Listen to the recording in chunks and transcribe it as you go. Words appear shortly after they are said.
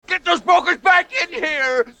in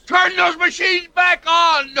here! Turn those machines back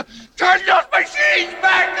on! Turn those machines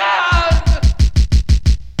back on!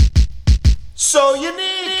 So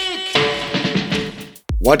unique!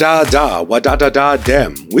 Wa-da-da-da-dem.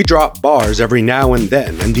 We drop bars every now and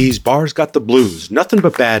then, and these bars got the blues. Nothing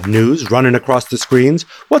but bad news running across the screens.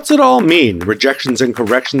 What's it all mean? Rejections and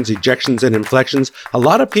corrections, ejections and inflections. A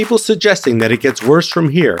lot of people suggesting that it gets worse from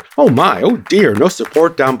here. Oh my, oh dear, no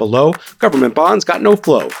support down below. Government bonds got no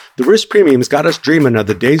flow. The risk premiums got us dreaming of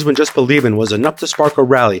the days when just believing was enough to spark a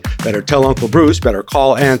rally. Better tell Uncle Bruce, better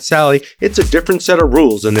call Aunt Sally. It's a different set of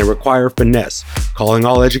rules and they require finesse. Calling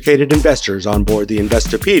all educated investors on board the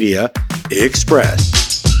Investopedia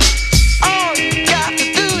Express. All you got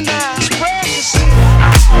to do now is press.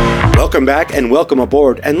 Welcome back and welcome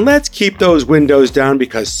aboard, and let's keep those windows down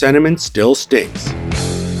because sentiment still stinks.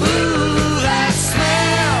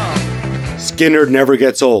 Skinner never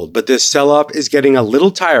gets old, but this sell-off is getting a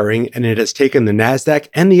little tiring and it has taken the Nasdaq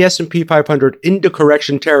and the S&P 500 into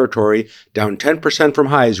correction territory, down 10% from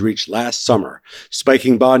highs reached last summer.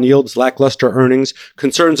 Spiking bond yields, lackluster earnings,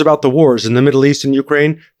 concerns about the wars in the Middle East and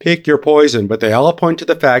Ukraine, pick your poison, but they all point to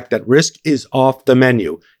the fact that risk is off the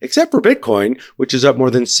menu, except for Bitcoin, which is up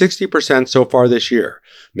more than 60% so far this year.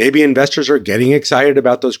 Maybe investors are getting excited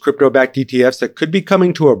about those crypto-backed ETFs that could be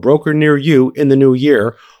coming to a broker near you in the new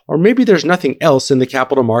year, or maybe there's nothing else in the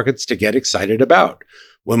capital markets to get excited about.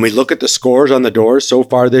 When we look at the scores on the doors so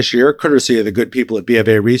far this year, courtesy of the good people at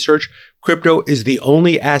BofA Research, crypto is the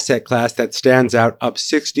only asset class that stands out, up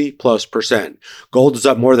 60+%. Gold is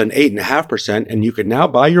up more than 8.5%, and you can now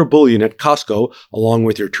buy your bullion at Costco along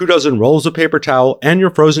with your 24 rolls of paper towel and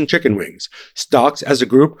your frozen chicken wings. Stocks as a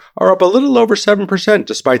group are up a little over 7%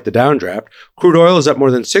 despite the downdraft. Crude oil is up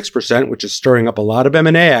more than 6%, which is stirring up a lot of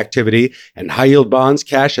M&A activity, and high-yield bonds,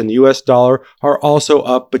 cash, and the US dollar are also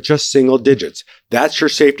up, but just single digits. That's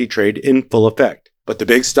your safety trade in full effect. But the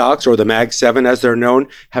big stocks, or the Mag 7 as they're known,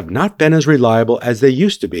 have not been as reliable as they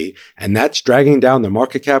used to be, and that's dragging down the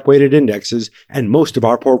market cap weighted indexes and most of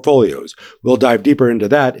our portfolios. We'll dive deeper into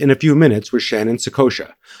that in a few minutes with Shannon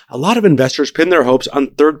Sakosha. A lot of investors pin their hopes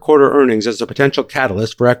on third quarter earnings as a potential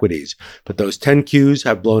catalyst for equities, but those 10 Qs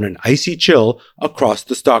have blown an icy chill across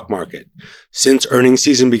the stock market. Since earnings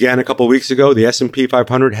season began a couple weeks ago, the S&P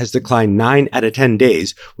 500 has declined 9 out of 10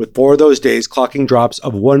 days, with 4 of those days clocking drops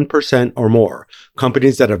of 1% or more.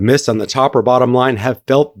 Companies that have missed on the top or bottom line have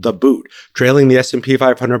felt the boot, trailing the S&P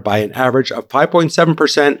 500 by an average of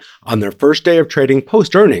 5.7% on their first day of trading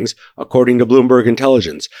post-earnings, according to Bloomberg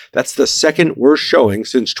Intelligence. That's the second worst showing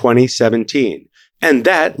since 2017. And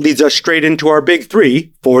that leads us straight into our big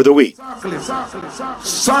three for the week.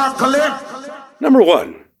 Number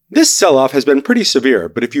 1. This sell-off has been pretty severe,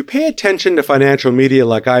 but if you pay attention to financial media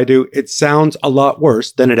like I do, it sounds a lot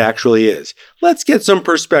worse than it actually is. Let's get some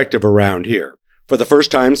perspective around here. For the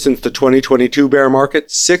first time since the 2022 bear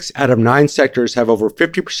market, 6 out of 9 sectors have over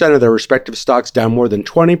 50% of their respective stocks down more than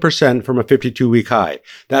 20% from a 52-week high.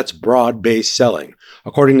 That's broad-based selling.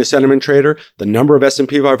 According to Sentiment Trader, the number of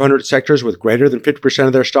S&P 500 sectors with greater than 50%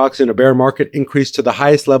 of their stocks in a bear market increased to the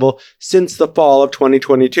highest level since the fall of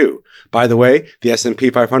 2022. By the way, the S&P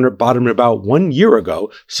 500 bottomed about 1 year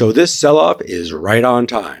ago, so this sell-off is right on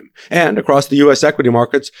time. And across the U.S. equity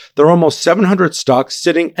markets, there are almost 700 stocks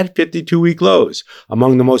sitting at 52-week lows.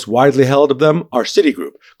 Among the most widely held of them are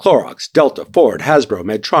Citigroup, Clorox, Delta, Ford, Hasbro,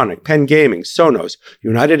 Medtronic, Penn Gaming, Sonos,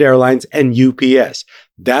 United Airlines, and UPS.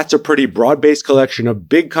 That's a pretty broad-based collection of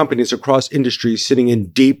big companies across industries sitting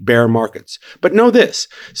in deep bear markets. But know this,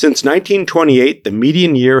 since 1928, the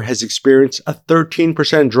median year has experienced a 13%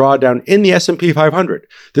 drawdown in the S&P 500.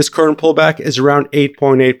 This current pullback is around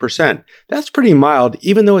 8.8%. That's pretty mild,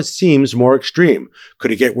 even though it seems more extreme.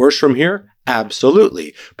 Could it get worse from here?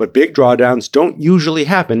 Absolutely, but big drawdowns don't usually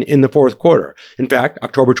happen in the fourth quarter. In fact,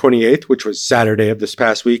 October 28th, which was Saturday of this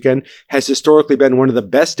past weekend, has historically been one of the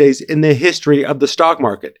best days in the history of the stock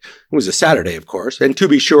market. It was a Saturday, of course, and to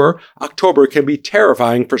be sure, October can be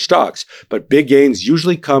terrifying for stocks, but big gains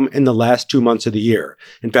usually come in the last 2 months of the year.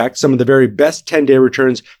 In fact, some of the very best 10-day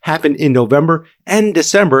returns happen in November and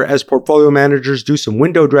December as portfolio managers do some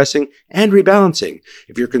window dressing and rebalancing.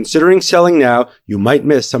 If you're considering selling now, you might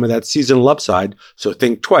miss some of that seasonal upside, so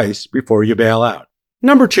think twice before you bail out.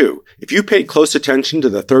 Number 2, if you paid close attention to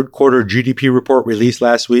the third quarter GDP report released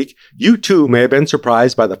last week, you too may have been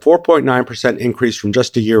surprised by the 4.9% increase from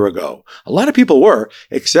just a year ago. A lot of people were,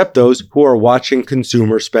 except those who are watching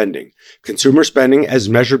consumer spending. Consumer spending, as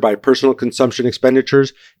measured by personal consumption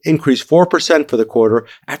expenditures, increased 4% for the quarter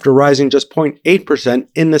after rising just 0.8%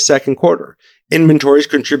 in the second quarter. Inventories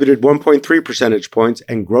contributed 1.3 percentage points,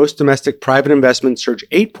 and gross domestic private investment surged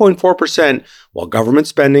 8.4%, while government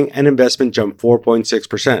spending and investment jumped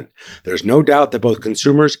 4.6%. There's no doubt that both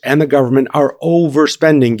consumers and the government are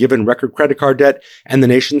overspending given record credit card debt and the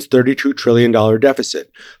nation's $32 trillion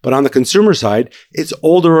deficit. But on the consumer side, it's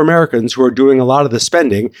older Americans who are doing a lot of the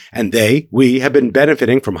spending, and we have been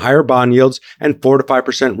benefiting from higher bond yields and 4 to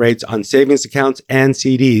 5% rates on savings accounts and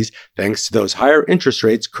CDs, thanks to those higher interest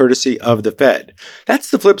rates courtesy of the Fed.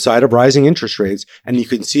 That's the flip side of rising interest rates, and you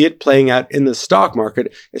can see it playing out in the stock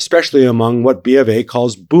market, especially among what B of A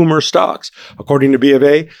calls boomer stocks. According to B of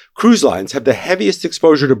A, cruise lines have the heaviest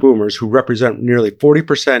exposure to boomers, who represent nearly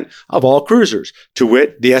 40% of all cruisers. To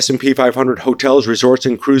wit, the S&P 500 Hotels, Resorts,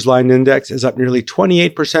 and Cruise Line Index is up nearly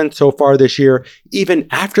 28% so far this year, even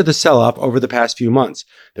after the sell-off over the past few months.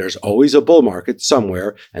 There's always a bull market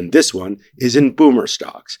somewhere, and this one is in boomer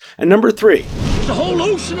stocks. And number 3. There's a whole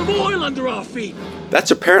ocean of oil under our feet. That's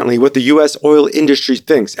apparently what the U.S. oil industry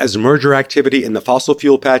thinks, as merger activity in the fossil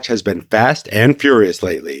fuel patch has been fast and furious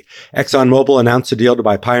lately. ExxonMobil announced a deal to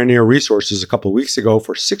buy Pioneer Resources a couple weeks ago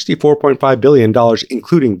for $64.5 billion,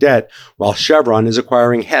 including debt, while Chevron is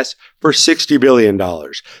acquiring Hess for $60 billion.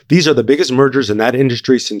 These are the biggest mergers in that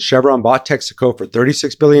industry since Chevron bought Texaco for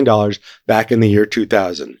 $36 billion back in the year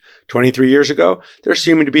 2000. 23 years ago, there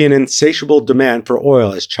seemed to be an insatiable demand for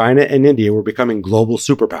oil as China and India were becoming global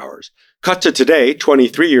superpowers. Cut to today,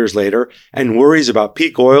 23 years later, and worries about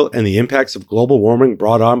peak oil and the impacts of global warming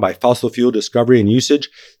brought on by fossil fuel discovery and usage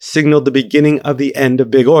signaled the beginning of the end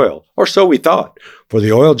of big oil, or so we thought. For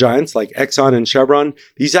the oil giants like Exxon and Chevron,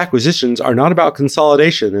 these acquisitions are not about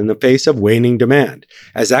consolidation in the face of waning demand.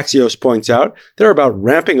 As Axios points out, they're about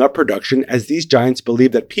ramping up production, as these giants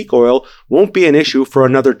believe that peak oil won't be an issue for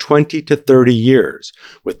another 20 to 30 years.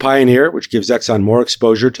 With Pioneer, which gives Exxon more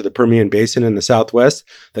exposure to the Permian Basin in the Southwest,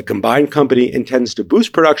 the combined company intends to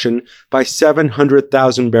boost production by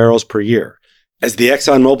 700,000 barrels per year. As the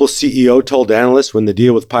ExxonMobil CEO told analysts when the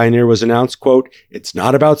deal with Pioneer was announced, quote, "It's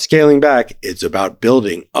not about scaling back, it's about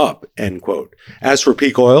building up," end quote. As for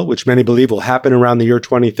peak oil, which many believe will happen around the year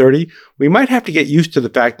 2030, we might have to get used to the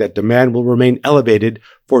fact that demand will remain elevated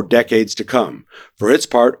for decades to come. For its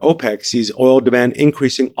part, OPEC sees oil demand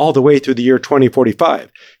increasing all the way through the year 2045.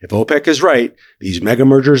 If OPEC is right, these mega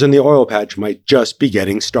mergers in the oil patch might just be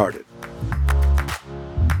getting started.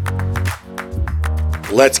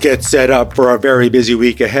 Let's get set up for a very busy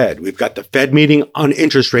week ahead. We've got the Fed meeting on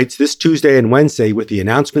interest rates this Tuesday and Wednesday, with the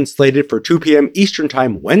announcement slated for 2 p.m. Eastern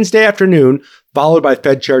Time Wednesday afternoon, followed by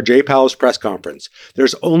Fed Chair Jay Powell's press conference.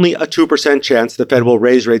 There's only a 2% chance the Fed will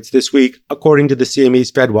raise rates this week, according to the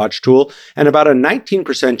CME's FedWatch tool, and about a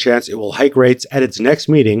 19% chance it will hike rates at its next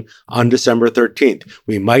meeting on December 13th.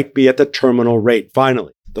 We might be at the terminal rate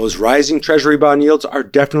finally. Those rising Treasury bond yields are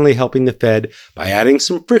definitely helping the Fed by adding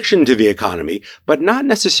some friction to the economy, but not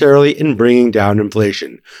necessarily in bringing down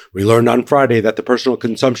inflation. We learned on Friday that the Personal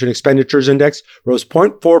Consumption Expenditures Index rose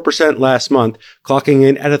 0.4% last month, clocking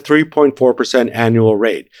in at a 3.4% annual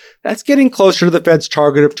rate. That's getting closer to the Fed's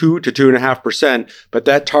target of 2 to 2.5%, but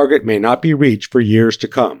that target may not be reached for years to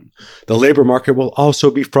come. The labor market will also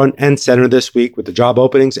be front and center this week, with the job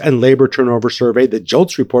openings and labor turnover survey, the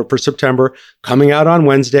JOLTS report for September, coming out on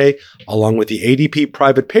Wednesday, along with the ADP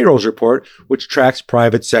private payrolls report, which tracks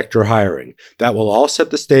private sector hiring. That will all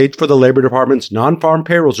set the stage for the Labor Department's non-farm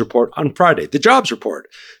payrolls report on Friday, the jobs report.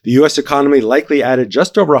 The U.S. economy likely added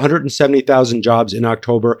just over 170,000 jobs in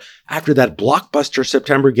October after that blockbuster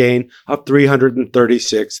September gain of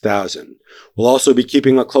 336,000. We'll also be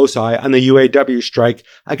keeping a close eye on the UAW strike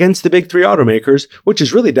against the big three automakers, which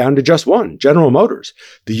is really down to just one, General Motors.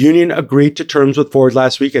 The union agreed to terms with Ford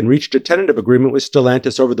last week and reached a tentative agreement with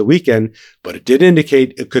Stellantis over the weekend, but it did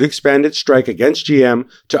indicate it could expand its strike against GM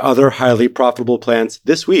to other highly profitable plants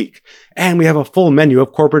this week. And we have a full menu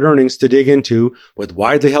of corporate earnings to dig into, with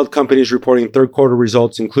widely held companies reporting third quarter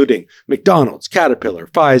results including McDonald's, Caterpillar,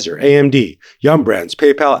 Pfizer, AMD, Yum Brands,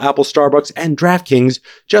 PayPal, Apple, Starbucks, and DraftKings,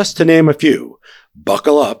 just to name a few.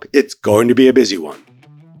 Buckle up, it's going to be a busy one.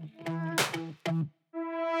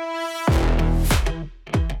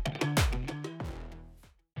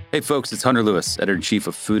 Hey folks, it's Hunter Lewis, Editor-in-Chief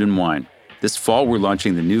of Food & Wine. This fall, we're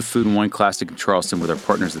launching the new Food & Wine Classic in Charleston with our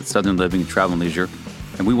partners at Southern Living and Travel + Leisure,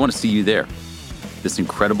 and we want to see you there. This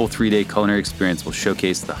incredible 3-day culinary experience will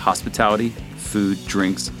showcase the hospitality, food,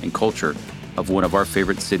 drinks, and culture of one of our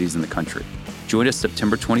favorite cities in the country. Join us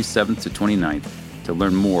September 27th to 29th to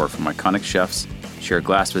learn more from iconic chefs, share a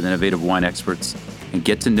glass with innovative wine experts, and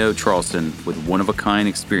get to know Charleston with one-of-a-kind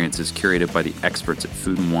experiences curated by the experts at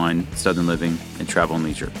Food & Wine, Southern Living, and Travel +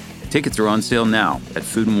 Leisure. Tickets are on sale now at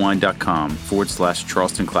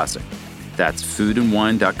foodandwine.com/Charleston Classic. That's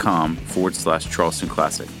foodandwine.com/Charleston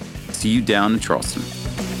Classic. See you down in Charleston.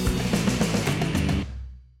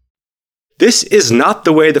 This is not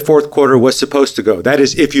the way the fourth quarter was supposed to go. That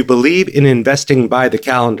is, if you believe in investing by the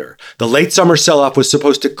calendar. The late summer sell-off was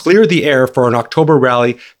supposed to clear the air for an October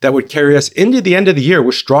rally that would carry us into the end of the year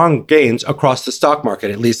with strong gains across the stock market.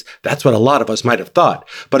 At least that's what a lot of us might have thought.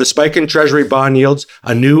 But a spike in Treasury bond yields,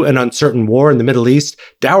 a new and uncertain war in the Middle East,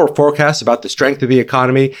 dour forecasts about the strength of the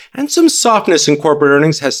economy, and some softness in corporate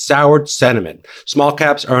earnings has soured sentiment. Small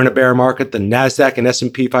caps are in a bear market. The NASDAQ and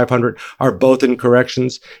S&P 500 are both in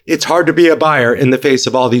corrections. It's hard to be a buyer in the face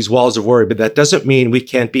of all these walls of worry, but that doesn't mean we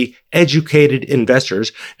can't be educated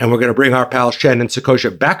investors. And we're going to bring our pal Shannon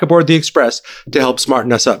Sakosha back aboard the Express to help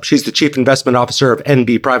smarten us up. She's the Chief Investment Officer of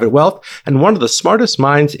NB Private Wealth and one of the smartest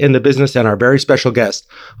minds in the business and our very special guest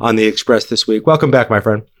on the Express this week. Welcome back, my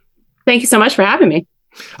friend. Thank you so much for having me.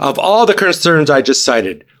 Of all the concerns I just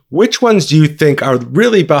cited, which ones do you think are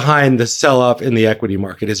really behind the sell-off in the equity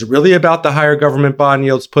market? Is it really about the higher government bond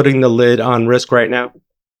yields putting the lid on risk right now?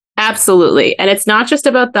 Absolutely. And it's not just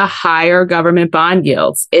about the higher government bond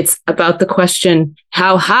yields. It's about the question,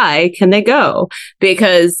 how high can they go?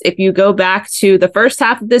 Because if you go back to the first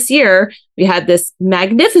half of this year, we had this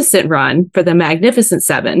magnificent run for the Magnificent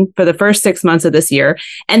Seven for the first 6 months of this year.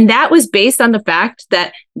 And that was based on the fact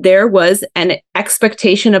that there was an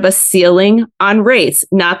expectation of a ceiling on rates.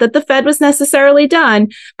 Not that the Fed was necessarily done,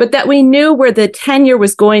 but that we knew where the 10-year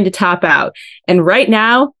was going to top out. And right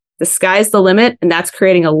now, the sky's the limit, and that's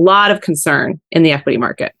creating a lot of concern in the equity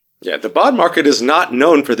market. Yeah, the bond market is not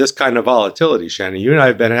known for this kind of volatility, Shannon. You and I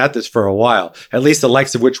have been at this for a while, at least the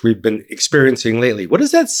likes of which we've been experiencing lately. What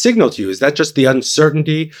does that signal to you? Is that just the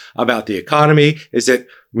uncertainty about the economy? Is it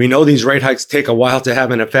we know these rate hikes take a while to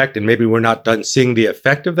have an effect, and maybe we're not done seeing the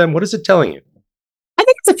effect of them? What is it telling you? I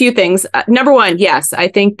think it's a few things. Number one, yes, I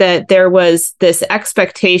think that there was this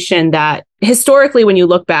expectation that historically, when you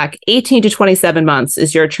look back, 18 to 27 months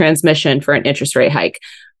is your transmission for an interest rate hike.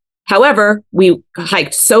 However, we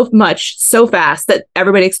hiked so much, so fast that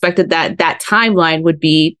everybody expected that that timeline would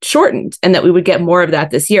be shortened and that we would get more of that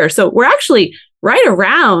this year. So we're actually right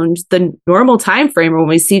around the normal time frame when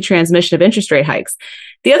we see transmission of interest rate hikes.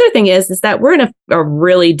 The other thing is that we're in a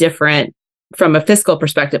really different, from a fiscal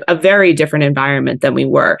perspective, a very different environment than we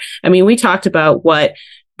were. I mean, we talked about what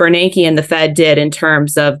Bernanke and the Fed did in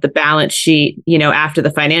terms of the balance sheet, after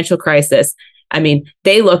the financial crisis. I mean,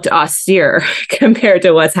 they looked austere compared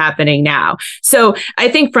to what's happening now. So I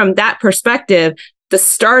think from that perspective, the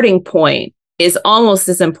starting point is almost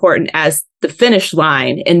as important as the finish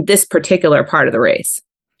line in this particular part of the race.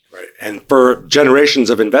 Right. And for generations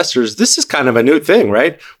of investors, this is kind of a new thing,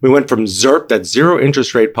 right? We went from ZIRP, that zero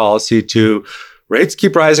interest rate policy, to rates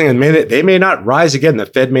keep rising and they may not rise again. The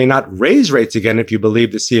Fed may not raise rates again if you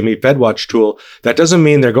believe the CME FedWatch tool. That doesn't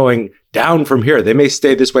mean they're going down from here. They may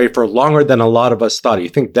stay this way for longer than a lot of us thought. Do you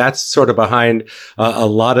think that's sort of behind a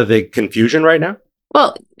lot of the confusion right now?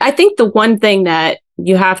 Well, I think the one thing that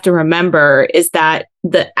you have to remember is that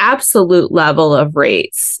the absolute level of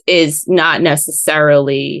rates is not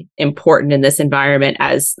necessarily important in this environment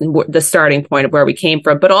as the starting point of where we came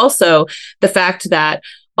from, but also the fact that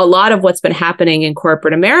a lot of what's been happening in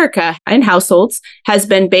corporate America and households has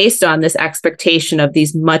been based on this expectation of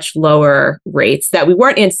these much lower rates that we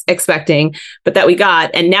weren't expecting, but that we got.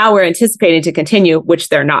 And now we're anticipating to continue, which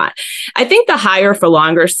they're not. I think the higher for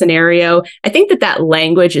longer scenario, I think that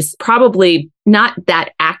language is probably not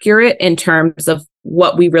that accurate in terms of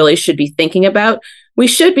what we really should be thinking about. We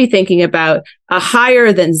should be thinking about a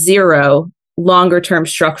higher than zero longer term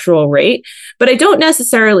structural rate. But I don't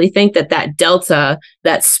necessarily think that delta,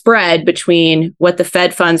 that spread between what the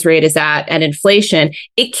Fed funds rate is at and inflation,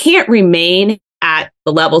 it can't remain at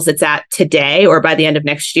the levels it's at today or by the end of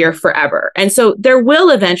next year forever. And so there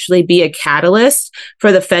will eventually be a catalyst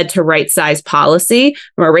for the Fed to right size policy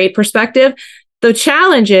from a rate perspective. The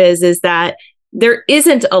challenge is that there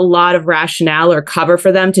isn't a lot of rationale or cover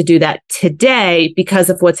for them to do that today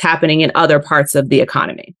because of what's happening in other parts of the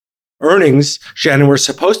economy. Earnings, Shannon, were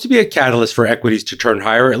supposed to be a catalyst for equities to turn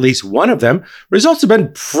higher, at least one of them. Results have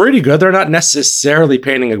been pretty good. They're not necessarily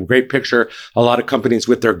painting a great picture, a lot of companies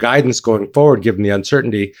with their guidance going forward, given the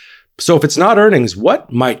uncertainty. So if it's not earnings,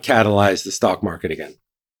 what might catalyze the stock market again?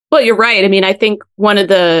 Well, you're right. I mean, I think one of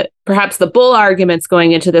perhaps the bull arguments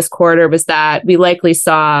going into this quarter was that we likely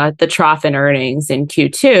saw the trough in earnings in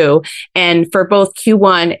Q2. And for both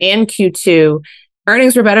Q1 and Q2,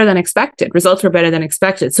 earnings were better than expected. Results were better than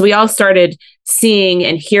expected. So we all started seeing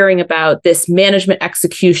and hearing about this management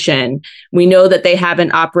execution. We know that they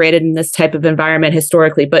haven't operated in this type of environment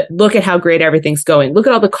historically, but look at how great everything's going. Look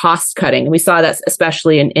at all the cost cutting. And we saw that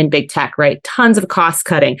especially in big tech, right? Tons of cost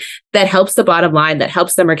cutting that helps the bottom line, that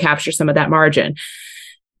helps them recapture some of that margin.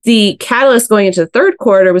 The catalyst going into the third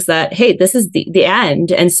quarter was that, hey, this is the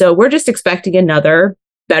end. And so we're just expecting another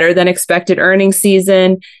better than expected earnings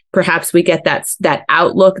season. Perhaps we get that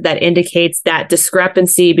outlook that indicates that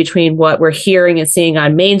discrepancy between what we're hearing and seeing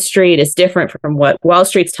on Main Street is different from what Wall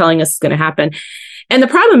Street's telling us is going to happen. And the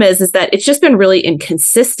problem is that it's just been really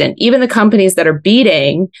inconsistent. Even the companies that are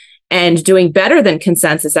beating and doing better than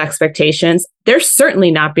consensus expectations, they're certainly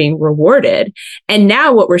not being rewarded. And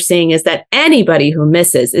now what we're seeing is that anybody who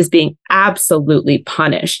misses is being absolutely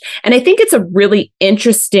punished. And I think it's a really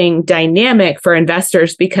interesting dynamic for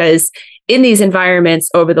investors because in these environments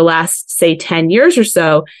over the last, say, 10 years or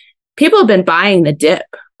so, people have been buying the dip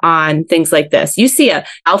on things like this. You see a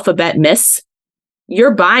Alphabet miss,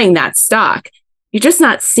 you're buying that stock. You're just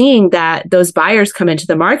not seeing that those buyers come into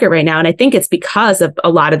the market right now. And I think it's because of a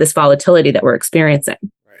lot of this volatility that we're experiencing.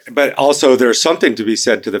 But also there's something to be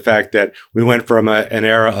said to the fact that we went from an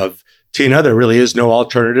era of, Tina, there really is no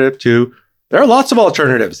alternative to, there are lots of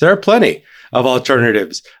alternatives. There are plenty of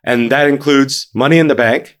alternatives. And that includes money in the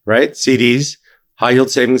bank, right? CDs, high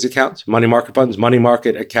yield savings accounts, money market funds, money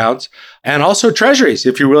market accounts, and also treasuries,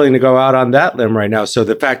 if you're willing to go out on that limb right now. So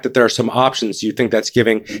the fact that there are some options, do you think that's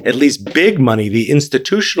giving at least big money, the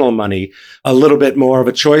institutional money, a little bit more of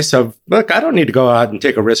a choice of, look, I don't need to go out and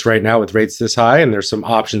take a risk right now with rates this high, and there's some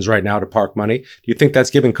options right now to park money. Do you think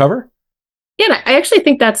that's giving cover? Yeah, I actually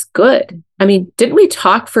think that's good. I mean, didn't we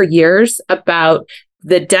talk for years about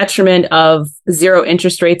the detriment of zero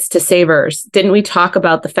interest rates to savers? Didn't we talk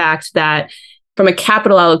about the fact that from a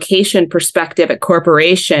capital allocation perspective at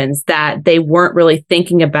corporations, that they weren't really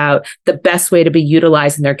thinking about the best way to be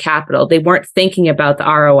utilizing their capital? They weren't thinking about the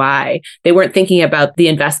ROI. They weren't thinking about the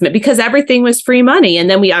investment because everything was free money. And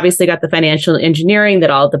then we obviously got the financial engineering that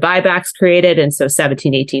all the buybacks created. And so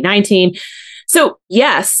 17, 18, 19. So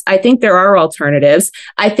yes, I think there are alternatives.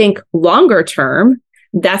 I think longer term,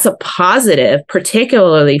 that's a positive,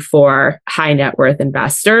 particularly for high net worth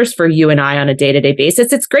investors, for you and I on a day-to-day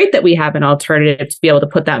basis. It's great that we have an alternative to be able to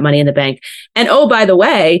put that money in the bank. And oh, by the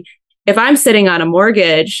way, if I'm sitting on a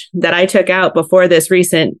mortgage that I took out before this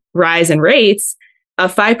recent rise in rates, a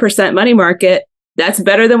 5% money market, that's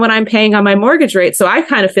better than what I'm paying on my mortgage rate. So I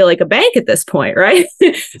kind of feel like a bank at this point, right?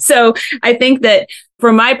 So I think that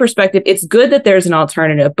from my perspective, it's good that there's an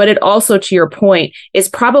alternative, but it also, to your point, is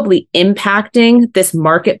probably impacting this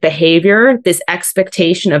market behavior, this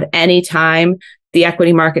expectation of any time the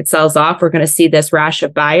equity market sells off, we're going to see this rash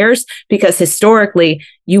of buyers, because historically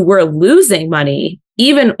you were losing money.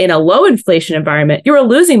 Even in a low inflation environment, you were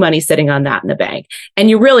losing money sitting on that in the bank. And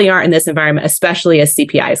you really aren't in this environment, especially as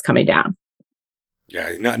CPI is coming down.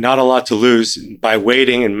 Yeah, not a lot to lose by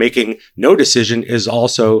waiting, and making no decision is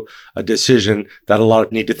also a decision that a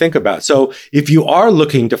lot need to think about. So if you are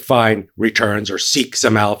looking to find returns or seek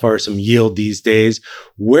some alpha or some yield these days,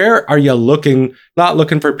 where are you looking? Not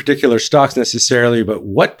looking for particular stocks necessarily, but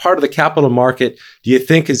what part of the capital market do you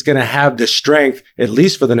think is going to have the strength, at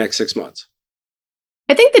least for the next 6 months?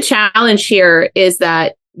 I think the challenge here is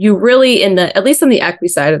that you really, at least on the equity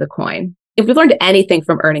side of the coin, if we learned anything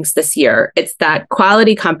from earnings this year, it's that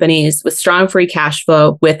quality companies with strong free cash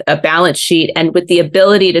flow, with a balance sheet, and with the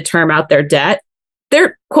ability to term out their debt,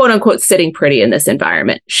 they're quote unquote sitting pretty in this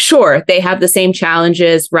environment. Sure, they have the same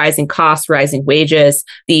challenges, rising costs, rising wages,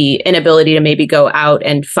 the inability to maybe go out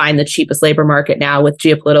and find the cheapest labor market now with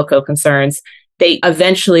geopolitical concerns. They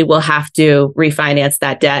eventually will have to refinance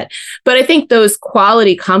that debt. But I think those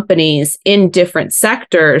quality companies in different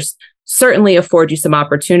sectors certainly afford you some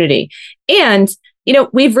opportunity. And,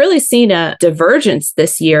 we've really seen a divergence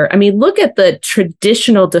this year. I mean, look at the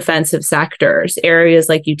traditional defensive sectors, areas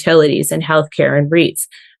like utilities and healthcare and REITs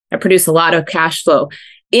that produce a lot of cash flow.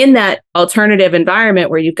 In that alternative environment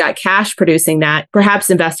where you've got cash producing that, perhaps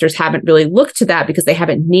investors haven't really looked to that because they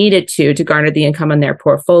haven't needed to garner the income on their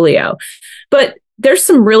portfolio. But there's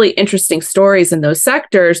some really interesting stories in those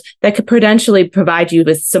sectors that could potentially provide you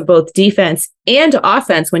with some both defense and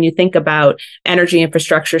offense when you think about energy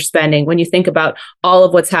infrastructure spending, when you think about all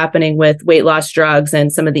of what's happening with weight loss drugs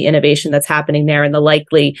and some of the innovation that's happening there, and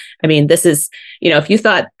this is, if you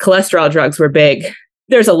thought cholesterol drugs were big,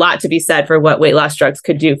 there's a lot to be said for what weight loss drugs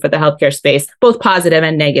could do for the healthcare space, both positive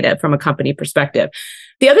and negative from a company perspective.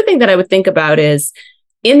 The other thing that I would think about is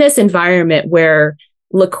in this environment where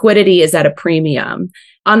liquidity is at a premium.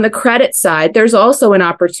 On the credit side, there's also an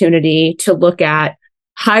opportunity to look at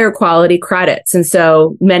higher quality credits. And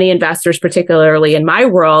so many investors, particularly in my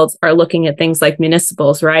world, are looking at things like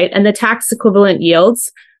municipals, right? And the tax equivalent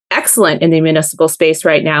yields, excellent in the municipal space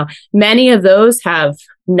right now. Many of those have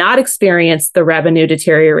not experienced the revenue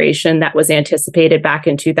deterioration that was anticipated back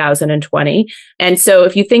in 2020. And so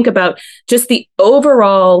if you think about just the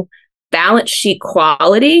overall balance sheet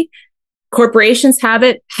quality, corporations have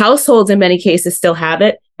it, households in many cases still have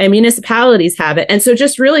it, and municipalities have it. And so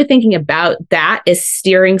just really thinking about that is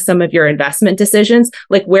steering some of your investment decisions,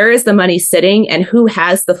 like where is the money sitting and who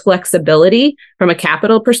has the flexibility from a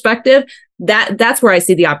capital perspective. That's where I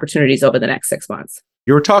see the opportunities over the next 6 months.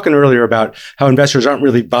 You were talking earlier about how investors aren't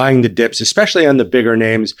really buying the dips, especially on the bigger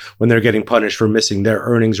names when they're getting punished for missing their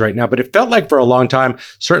earnings right now. But it felt like for a long time,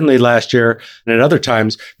 certainly last year and at other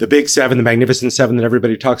times, the big seven, the magnificent seven that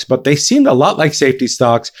everybody talks about, they seemed a lot like safety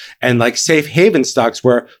stocks and like safe haven stocks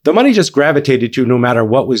where the money just gravitated to no matter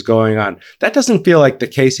what was going on. That doesn't feel like the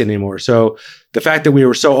case anymore. So the fact that we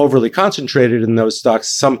were so overly concentrated in those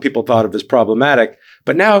stocks, some people thought of as problematic.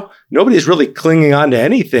 But now nobody's really clinging on to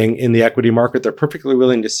anything in the equity market. They're perfectly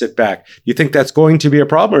willing to sit back. Do you think that's going to be a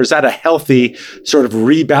problem, or is that a healthy sort of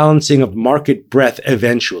rebalancing of market breadth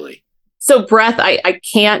eventually? So breadth, I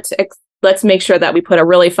can't, let's make sure that we put a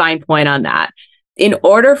really fine point on that. In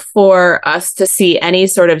order for us to see any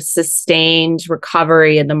sort of sustained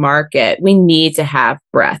recovery in the market, we need to have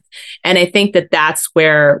breadth. And I think that that's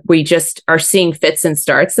where we just are seeing fits and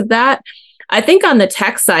starts of that. I think on the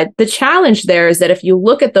tech side, the challenge there is that if you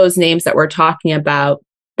look at those names that we're talking about,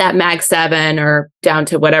 that Mag 7 or down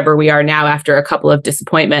to whatever we are now after a couple of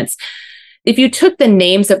disappointments, if you took the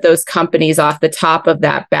names of those companies off the top of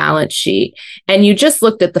that balance sheet and you just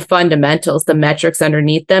looked at the fundamentals, the metrics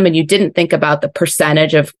underneath them, and you didn't think about the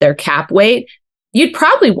percentage of their cap weight, you'd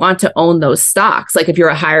probably want to own those stocks, like if you're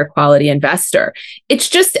a higher quality investor. It's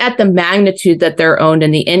just at the magnitude that they're owned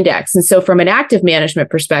in the index. And so from an active management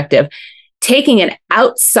perspective, taking an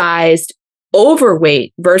outsized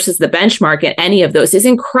overweight versus the benchmark in any of those is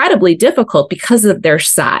incredibly difficult because of their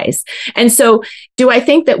size. And so do I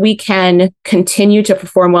think that we can continue to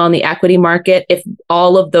perform well in the equity market if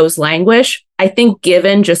all of those languish? I think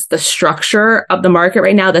given just the structure of the market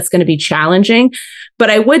right now, that's going to be challenging. But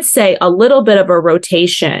I would say a little bit of a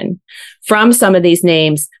rotation from some of these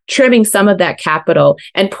names, trimming some of that capital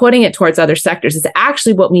and putting it towards other sectors is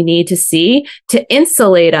actually what we need to see to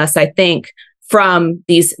insulate us, I think, from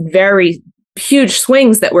these very huge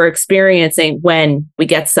swings that we're experiencing when we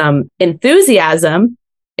get some enthusiasm,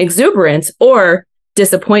 exuberance, or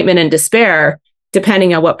disappointment and despair,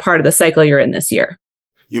 depending on what part of the cycle you're in this year.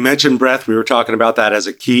 You mentioned breadth. We were talking about that as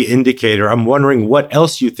a key indicator. I'm wondering what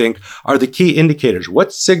else you think are the key indicators.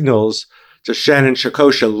 What signals does Shannon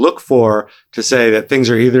Shakosha look for to say that things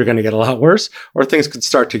are either going to get a lot worse or things could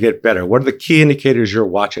start to get better? What are the key indicators you're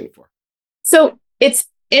watching for? So it's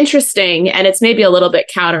interesting, and it's maybe a little bit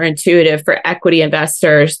counterintuitive for equity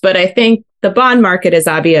investors, but I think the bond market is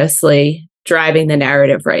obviously driving the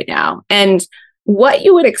narrative right now. And what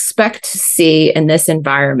you would expect to see in this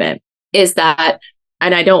environment is that,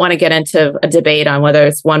 and I don't want to get into a debate on whether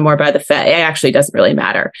it's one more by the Fed, it actually doesn't really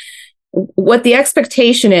matter. What the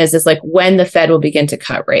expectation is like when the Fed will begin to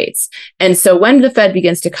cut rates. And so when the Fed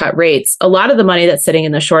begins to cut rates, a lot of the money that's sitting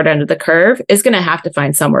in the short end of the curve is going to have to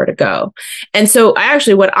find somewhere to go. And so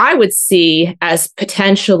what I would see as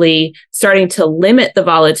potentially starting to limit the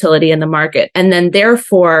volatility in the market and then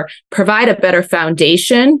therefore provide a better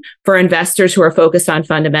foundation for investors who are focused on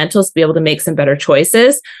fundamentals to be able to make some better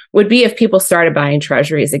choices would be if people started buying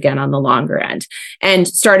treasuries again on the longer end and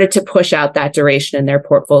started to push out that duration in their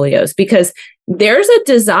portfolios, because there's a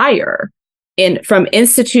desire from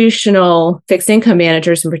institutional fixed income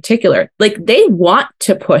managers in particular, like they want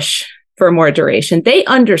to push for more duration. They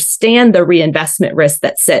understand the reinvestment risk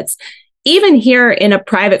that sits. Even here in a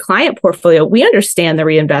private client portfolio, we understand the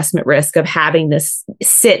reinvestment risk of having this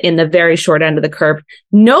sit in the very short end of the curve,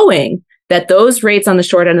 knowing that those rates on the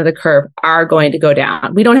short end of the curve are going to go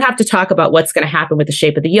down. We don't have to talk about what's going to happen with the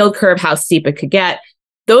shape of the yield curve, how steep it could get.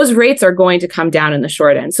 Those rates are going to come down in the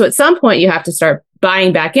short end. So at some point, you have to start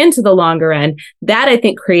buying back into the longer end. That, I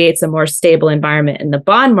think, creates a more stable environment in the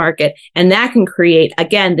bond market. And that can create,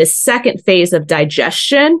 again, this second phase of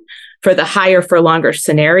digestion for the higher for longer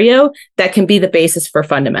scenario that can be the basis for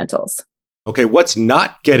fundamentals. Okay, what's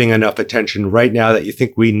not getting enough attention right now that you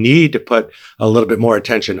think we need to put a little bit more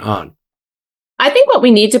attention on? I think what we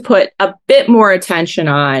need to put a bit more attention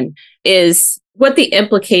on is what the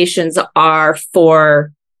implications are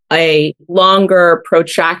for a longer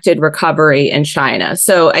protracted recovery in China.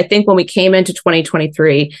 So I think when we came into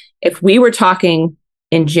 2023, if we were talking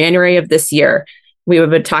in January of this year, we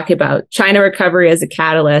would have been talking about China recovery as a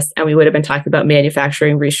catalyst, and we would have been talking about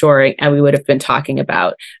manufacturing reshoring, and we would have been talking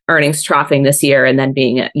about earnings troughing this year and then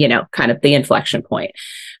being, kind of the inflection point.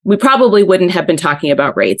 We probably wouldn't have been talking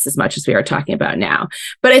about rates as much as we are talking about now.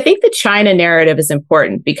 But I think the China narrative is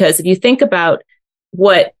important because if you think about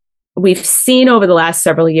what we've seen over the last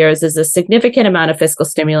several years is a significant amount of fiscal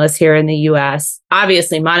stimulus here in the US,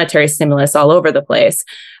 obviously monetary stimulus all over the place.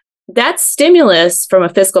 That stimulus from a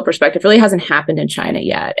fiscal perspective really hasn't happened in China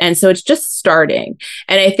yet. And so it's just starting.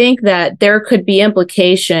 And I think that there could be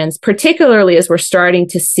implications, particularly as we're starting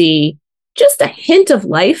to see just a hint of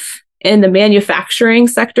life in the manufacturing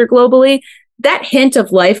sector globally. That hint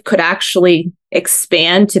of life could actually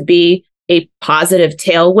expand to be a positive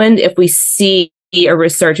tailwind if we see a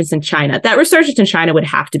resurgence in China. That resurgence in China would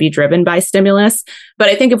have to be driven by stimulus. But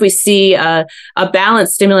I think if we see a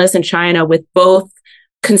balanced stimulus in China with both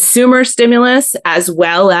consumer stimulus as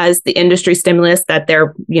well as the industry stimulus that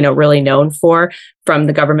they're, really known for from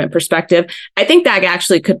the government perspective, I think that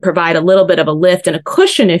actually could provide a little bit of a lift and a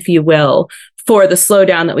cushion, if you will, for the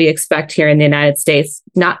slowdown that we expect here in the United States.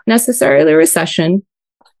 Not necessarily a recession,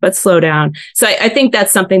 but slowdown. So I think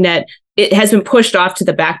that's something that it has been pushed off to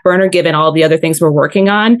the back burner given all the other things we're working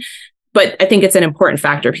on. But I think it's an important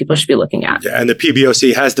factor people should be looking at. Yeah, and the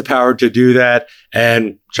PBOC has the power to do that.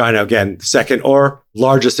 And China, again, second or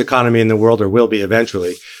largest economy in the world, or will be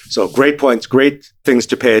eventually. So great points, great things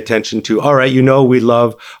to pay attention to. All right, we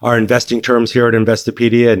love our investing terms here at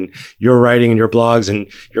Investopedia, and your writing and your blogs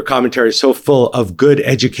and your commentary is so full of good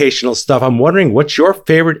educational stuff. I'm wondering, what's your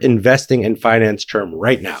favorite investing and finance term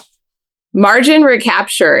right now? Margin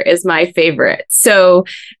recapture is my favorite. So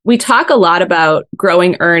we talk a lot about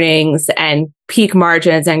growing earnings and peak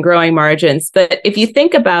margins and growing margins. But if you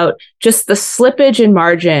think about just the slippage in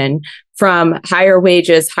margin from higher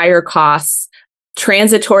wages, higher costs,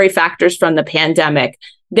 transitory factors from the pandemic,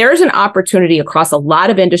 there's an opportunity across a lot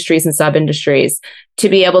of industries and sub-industries to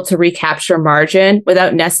be able to recapture margin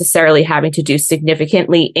without necessarily having to do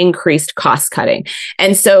significantly increased cost cutting.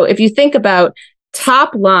 And so if you think about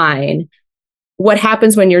top line, what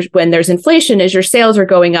happens when there's inflation is your sales are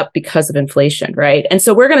going up because of inflation, right? And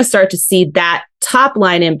so we're going to start to see that top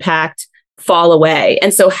line impact fall away.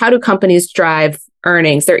 And so how do companies drive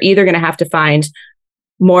earnings? They're either going to have to find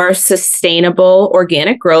more sustainable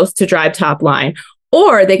organic growth to drive top line,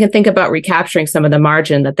 or they can think about recapturing some of the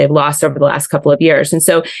margin that they've lost over the last couple of years. And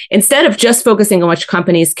so instead of just focusing on which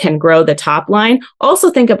companies can grow the top line, also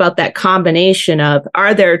think about that combination of,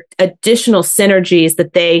 are there additional synergies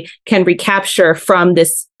that they can recapture from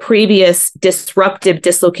this previous disruptive,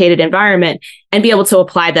 dislocated environment and be able to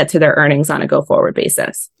apply that to their earnings on a go-forward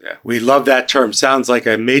basis. Yeah, we love that term. Sounds like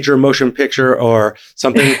a major motion picture or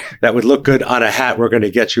something that would look good on a hat. We're going to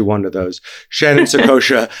get you one of those. Shannon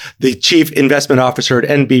Saccocia, the Chief Investment Officer at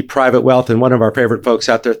NB Private Wealth and one of our favorite folks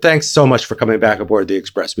out there. Thanks so much for coming back aboard the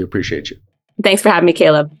Express. We appreciate you. Thanks for having me,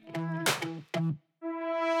 Caleb.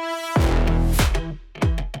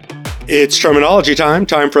 It's terminology time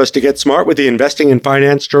for us to get smart with the investing and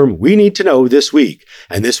finance term we need to know this week.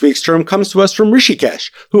 And this week's term comes to us from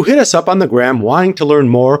Rishikesh, who hit us up on the gram wanting to learn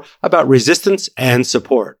more about resistance and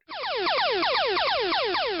support.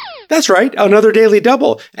 That's right, another daily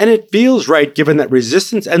double. And it feels right given that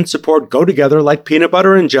resistance and support go together like peanut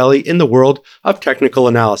butter and jelly in the world of technical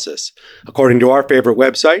analysis. According to our favorite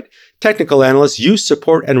website, technical analysts use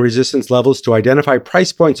support and resistance levels to identify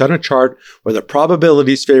price points on a chart where the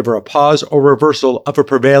probabilities favor a pause or reversal of a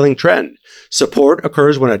prevailing trend. Support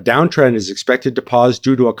occurs when a downtrend is expected to pause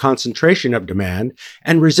due to a concentration of demand,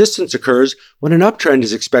 and resistance occurs when an uptrend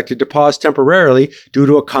is expected to pause temporarily due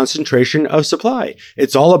to a concentration of supply.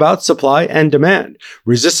 It's all about supply and demand.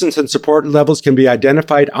 Resistance and support levels can be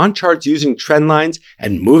identified on charts using trend lines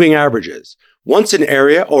and moving averages. Once an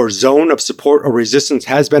area or zone of support or resistance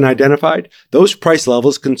has been identified, those price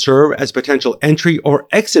levels can serve as potential entry or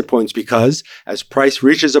exit points because, as price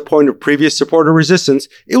reaches a point of previous support or resistance,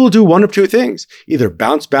 it will do one of two things: either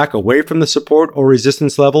bounce back away from the support or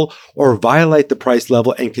resistance level, or violate the price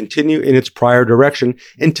level and continue in its prior direction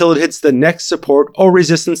until it hits the next support or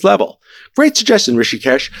resistance level. Great suggestion,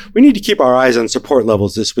 Rishikesh. We need to keep our eyes on support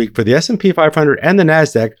levels this week for the S&P 500 and the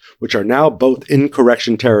NASDAQ, which are now both in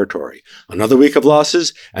correction territory. Another week of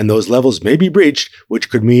losses, and those levels may be breached, which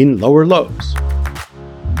could mean lower lows.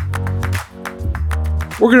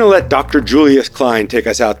 We're going to let Dr. Julius Klein take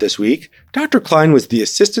us out this week. Dr. Klein was the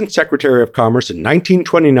Assistant Secretary of Commerce in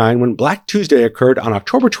 1929 when Black Tuesday occurred on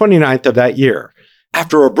October 29th of that year.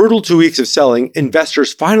 After a brutal 2 weeks of selling,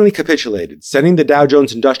 investors finally capitulated, sending the Dow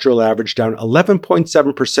Jones Industrial Average down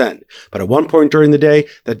 11.7%. But at one point during the day,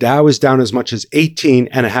 the Dow was down as much as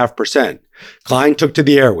 18.5%. Klein took to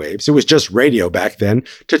the airwaves, it was just radio back then,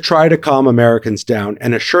 to try to calm Americans down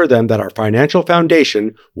and assure them that our financial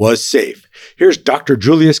foundation was safe. Here's Dr.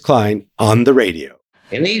 Julius Klein on the radio.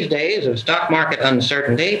 In these days of stock market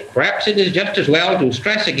uncertainty, perhaps it is just as well to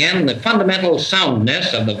stress again the fundamental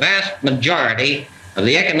soundness of the vast majority of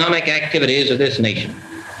the economic activities of this nation.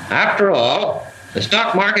 After all, the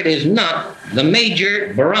stock market is not the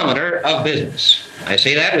major barometer of business. I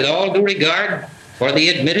say that with all due regard for the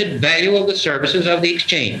admitted value of the services of the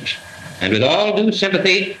exchange, and with all due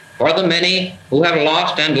sympathy for the many who have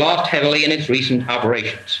lost and lost heavily in its recent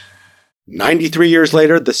operations. 93 years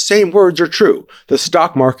later, the same words are true. The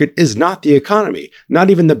stock market is not the economy, not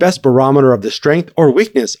even the best barometer of the strength or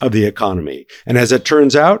weakness of the economy. And as it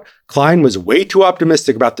turns out, Klein was way too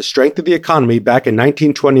optimistic about the strength of the economy back in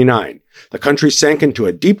 1929. The country sank into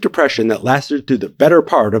a deep depression that lasted through the better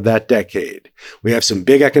part of that decade. We have some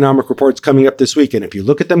big economic reports coming up this week, and if you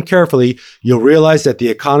look at them carefully, you'll realize that the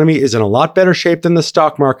economy is in a lot better shape than the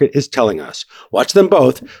stock market is telling us. Watch them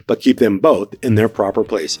both, but keep them both in their proper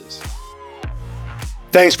places.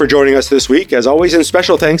 Thanks for joining us this week, as always, and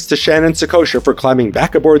special thanks to Shannon Sakosha for climbing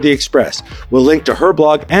back aboard the Express. We'll link to her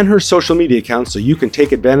blog and her social media accounts so you can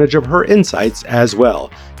take advantage of her insights as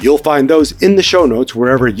well. You'll find those in the show notes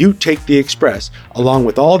wherever you take the Express, along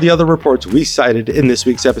with all the other reports we cited in this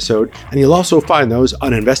week's episode, and you'll also find those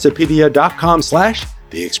on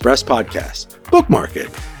Investopedia.com/The Express Podcast. Bookmark it,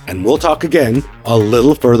 and we'll talk again a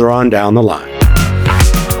little further on down the line.